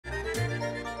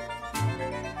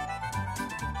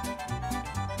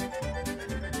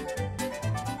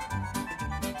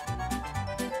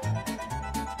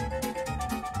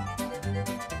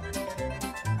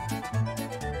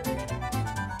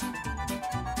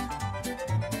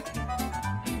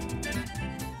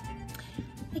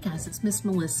Guys, it's Miss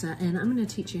Melissa, and I'm going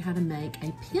to teach you how to make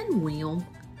a pinwheel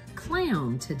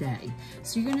clown today.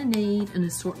 So you're going to need an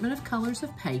assortment of colors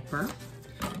of paper.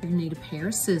 You're going to need a pair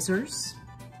of scissors,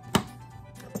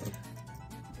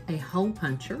 a hole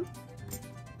puncher,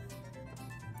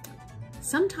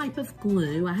 some type of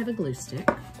glue. I have a glue stick,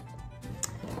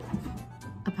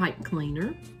 a pipe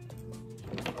cleaner,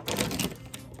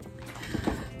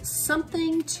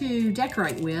 something to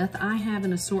decorate with. I have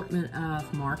an assortment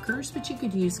of markers, but you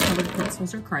could use colored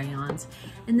pencils or crayons.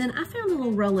 And then I found a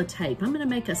little roll of tape. I'm gonna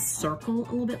make a circle a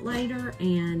little bit later,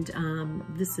 and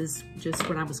this is just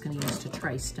what I was gonna use to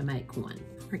trace to make one.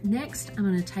 All right, next, I'm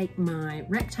gonna take my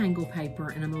rectangle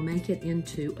paper and I'm gonna make it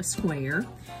into a square.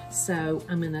 So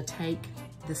I'm gonna take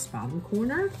this bottom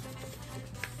corner,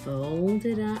 fold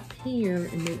it up here,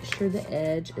 and make sure the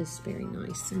edge is very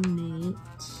nice and neat.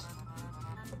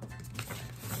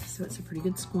 So it's a pretty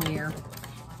good square.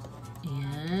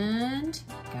 And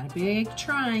got a big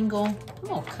triangle. I'm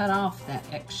gonna cut off that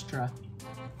extra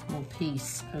little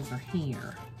piece over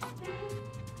here.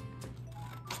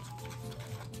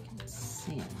 You can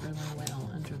see it really well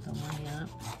under the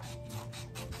lamp.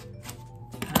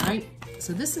 All right,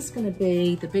 so this is gonna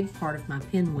be the big part of my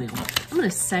pinwheel. I'm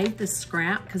gonna save this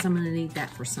scrap because I'm gonna need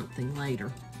that for something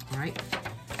later. All right,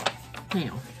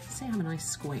 now, see I have a nice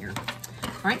square.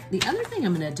 All right, the other thing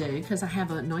I'm gonna do, because I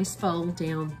have a nice fold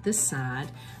down this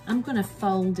side, I'm gonna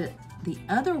fold it the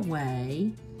other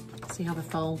way. See how the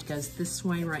fold goes this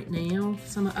way right now?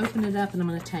 So I'm gonna open it up and I'm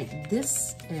gonna take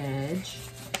this edge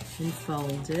and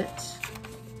fold it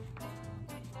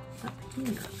up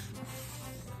here.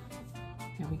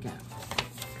 There we go.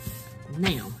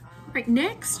 Now, all right,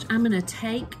 next I'm gonna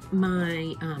take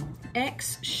my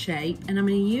X shape and I'm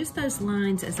gonna use those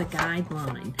lines as a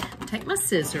guideline. Take my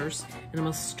scissors and I'm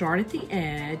gonna start at the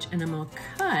edge and I'm gonna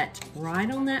cut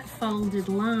right on that folded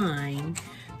line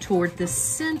toward the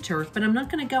center, but I'm not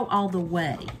gonna go all the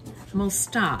way. I'm gonna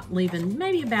stop, leaving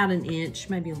maybe about an inch,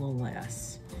 maybe a little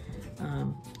less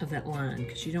of that line,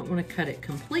 because you don't wanna cut it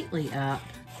completely up.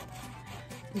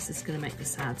 This is gonna make the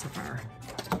sides of our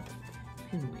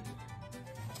pinwheel.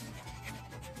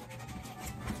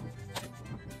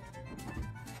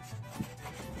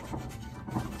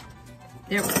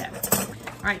 There we go.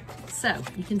 All right, so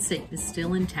you can see it's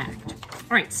still intact. All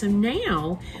right, so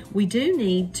now we do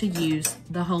need to use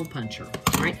the hole puncher.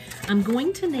 All right, I'm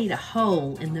going to need a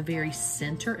hole in the very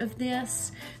center of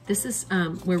this. This is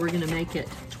where we're gonna make it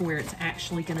to where it's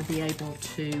actually gonna be able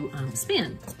to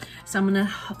spin. So I'm gonna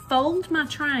fold my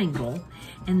triangle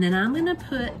and then I'm gonna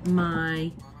put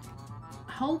my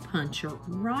hole puncher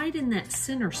right in that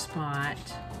center spot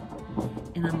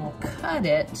and I'm gonna cut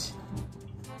it,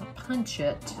 punch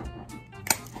it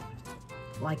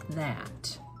like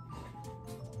that.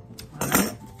 All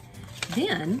right.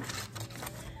 Then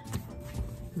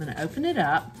I'm going to open it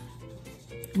up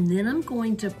and then I'm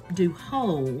going to do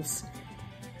holes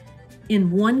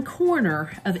in one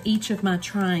corner of each of my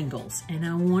triangles, and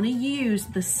I want to use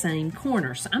the same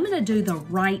corner. So I'm going to do the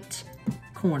right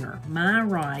corner, my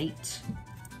right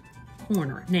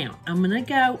corner. Now I'm going to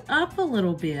go up a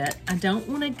little bit. I don't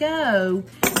want to go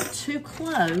too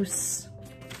close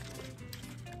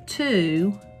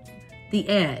to the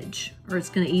edge or it's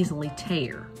going to easily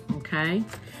tear, okay?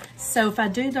 So if I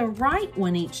do the right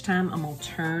one each time, I'm going to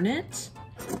turn it.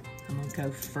 I'm going to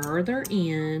go further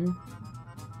in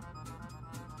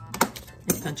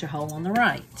and punch a hole on the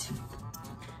right.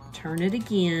 Turn it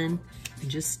again and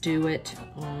just do it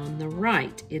on the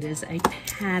right. It is a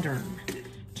pattern.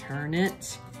 Turn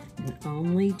it and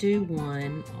only do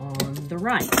one on the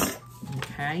right,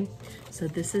 okay? So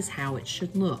this is how it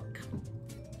should look.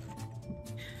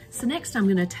 So next I'm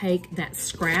gonna take that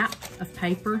scrap of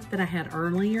paper that I had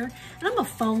earlier and I'm gonna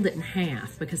fold it in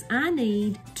half because I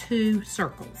need 2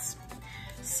 circles.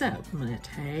 So I'm gonna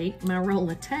take my roll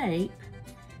of tape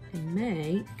and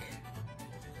make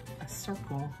a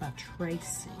circle by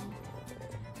tracing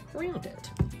around it.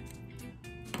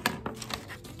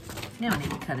 Now I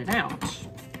need to cut it out.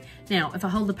 Now, if I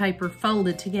hold the paper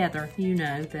folded together, you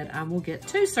know that I will get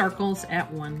 2 circles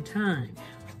at one time.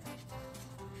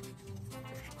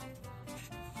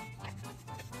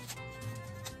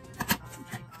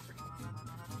 Okay.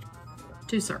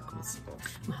 2 circles.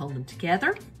 I'm gonna hold them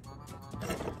together.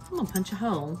 I'm gonna punch a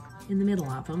hole in the middle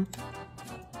of them.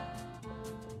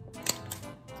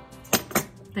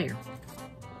 There.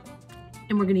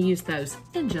 And we're gonna use those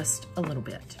in just a little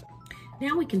bit.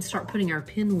 Now we can start putting our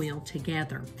pinwheel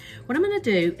together. What I'm gonna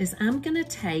do is I'm gonna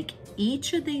take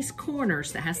each of these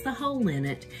corners that has the hole in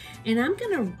it, and I'm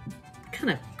gonna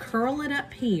kind of curl it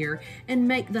up here and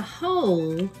make the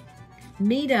hole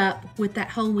meet up with that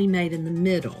hole we made in the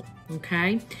middle,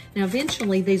 okay? Now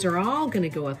eventually these are all gonna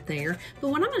go up there, but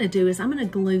what I'm gonna do is I'm gonna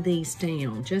glue these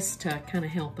down just to kind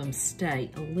of help them stay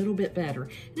a little bit better.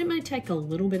 And it might take a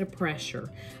little bit of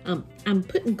pressure. I'm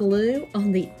putting glue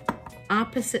on the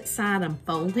opposite side I'm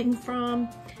folding from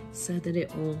so that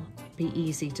it will be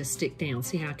easy to stick down.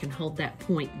 See how I can hold that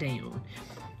point down.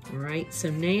 All right, so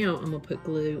now I'm gonna put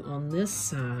glue on this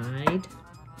side.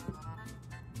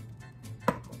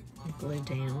 Glue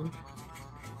down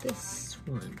this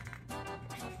one.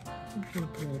 I'm gonna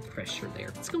put a little pressure there.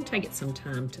 It's gonna take it some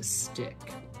time to stick.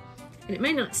 And it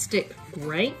may not stick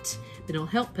great, but it'll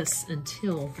help us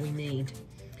until we need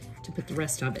to put the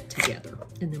rest of it together,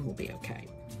 and then we'll be okay.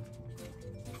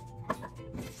 All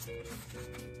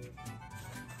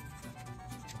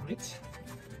right.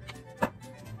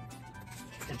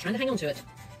 I'm trying to hang on to it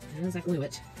as I glue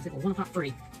it, because it will want to pop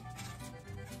free.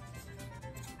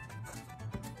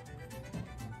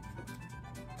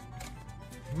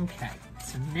 Okay,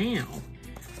 so now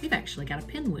we've actually got a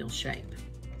pinwheel shape.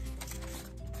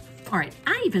 All right,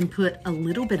 I even put a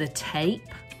little bit of tape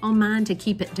on mine to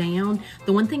keep it down.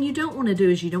 The one thing you don't want to do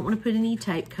is you don't want to put any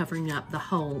tape covering up the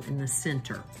hole in the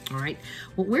center. All right,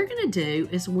 what we're going to do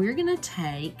is we're going to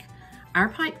take our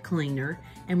pipe cleaner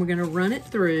and we're going to run it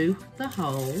through the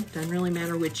hole, doesn't really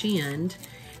matter which end,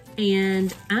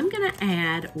 and I'm going to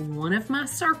add one of my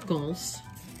circles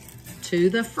to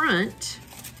the front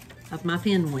of my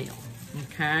pinwheel,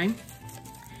 okay?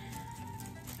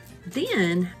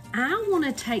 Then I want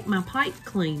to take my pipe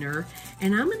cleaner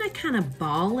and I'm going to kind of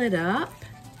ball it up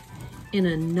in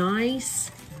a nice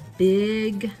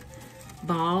big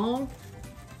ball,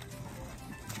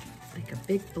 like a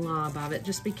big blob of it.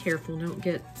 Just be careful, don't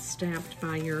get stabbed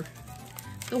by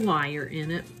the wire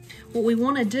in it. What we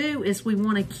want to do is we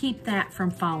want to keep that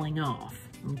from falling off,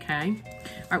 okay?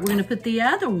 All right, we're going to put the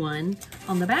other one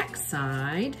on the back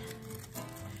side.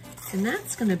 And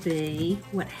that's gonna be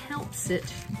what helps it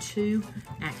to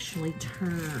actually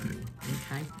turn,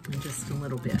 okay, in just a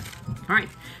little bit. All right,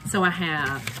 so I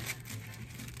have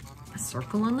a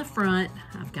circle on the front,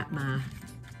 I've got my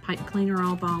pipe cleaner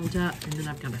all balled up, and then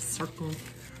I've got a circle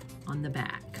on the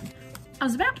back. I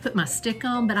was about to put my stick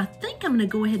on, but I think I'm gonna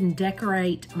go ahead and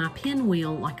decorate my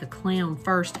pinwheel like a clown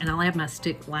first, and I'll add my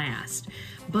stick last.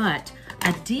 But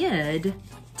I did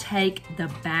take the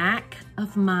back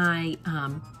of my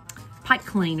pipe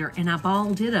cleaner and I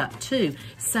balled it up too,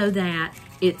 so that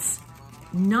it's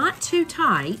not too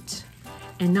tight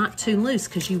and not too loose,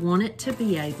 because you want it to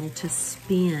be able to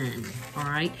spin, all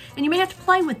right? And you may have to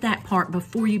play with that part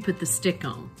before you put the stick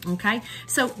on, okay?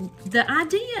 So the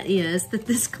idea is that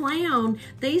this clown,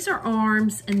 these are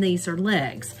arms and these are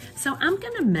legs. So I'm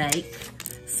gonna make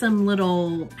some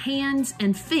little hands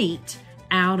and feet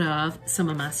out of some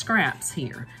of my scraps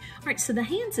here. All right, so the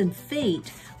hands and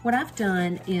feet, what I've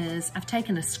done is I've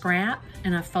taken a scrap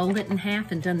and I've folded it in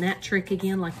half and done that trick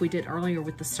again like we did earlier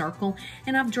with the circle,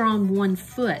 and I've drawn one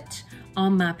foot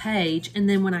on my page, and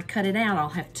then when I cut it out, I'll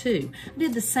have two. I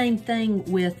did the same thing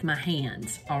with my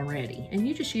hands already, and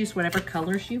you just use whatever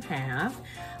colors you have.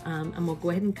 I'm gonna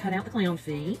go ahead and cut out the clown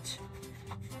feet.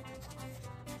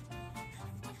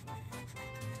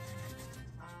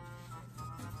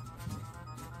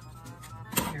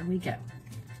 There we go.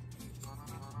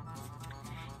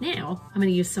 Now, I'm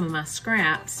gonna use some of my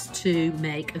scraps to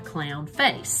make a clown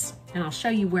face, and I'll show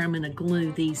you where I'm gonna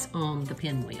glue these on the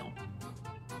pinwheel.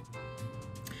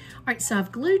 All right, so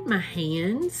I've glued my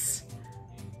hands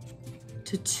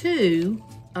to two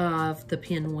of the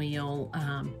pinwheel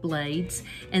blades,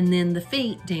 and then the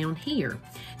feet down here.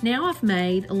 Now I've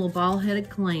made a little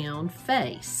ball-headed clown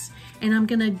face, and I'm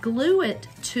gonna glue it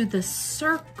to the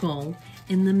circle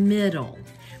in the middle.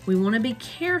 We want to be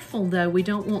careful though, we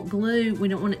don't want glue, we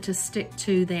don't want it to stick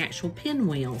to the actual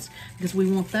pinwheels, because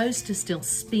we want those to still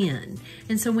spin.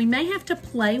 And so we may have to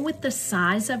play with the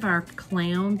size of our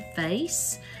clown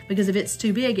face, because if it's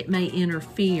too big, it may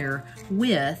interfere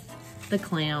with the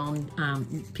clown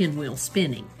pinwheel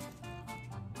spinning.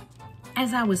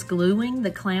 As I was gluing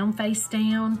the clown face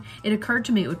down, it occurred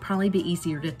to me it would probably be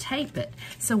easier to tape it.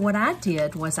 So what I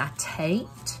did was I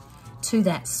taped to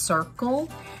that circle,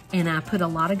 and I put a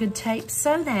lot of good tape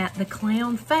so that the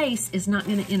clown face is not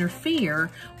going to interfere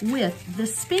with the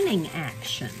spinning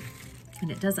action.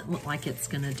 And it doesn't look like it's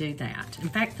going to do that. In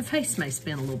fact, the face may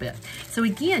spin a little bit. So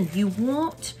again, you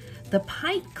want the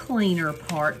pipe cleaner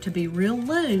part to be real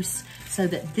loose so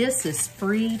that this is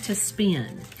free to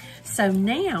spin. So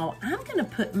now I'm going to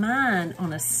put mine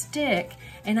on a stick,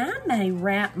 and I may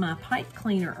wrap my pipe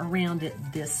cleaner around it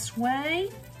this way.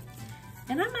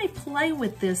 And I may play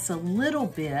with this a little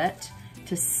bit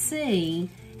to see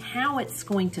how it's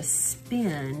going to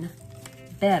spin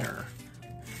better.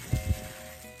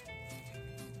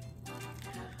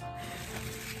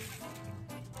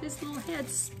 His little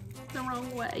head's the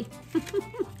wrong way.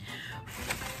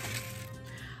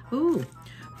 Ooh.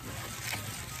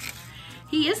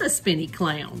 He is a spinny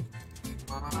clown.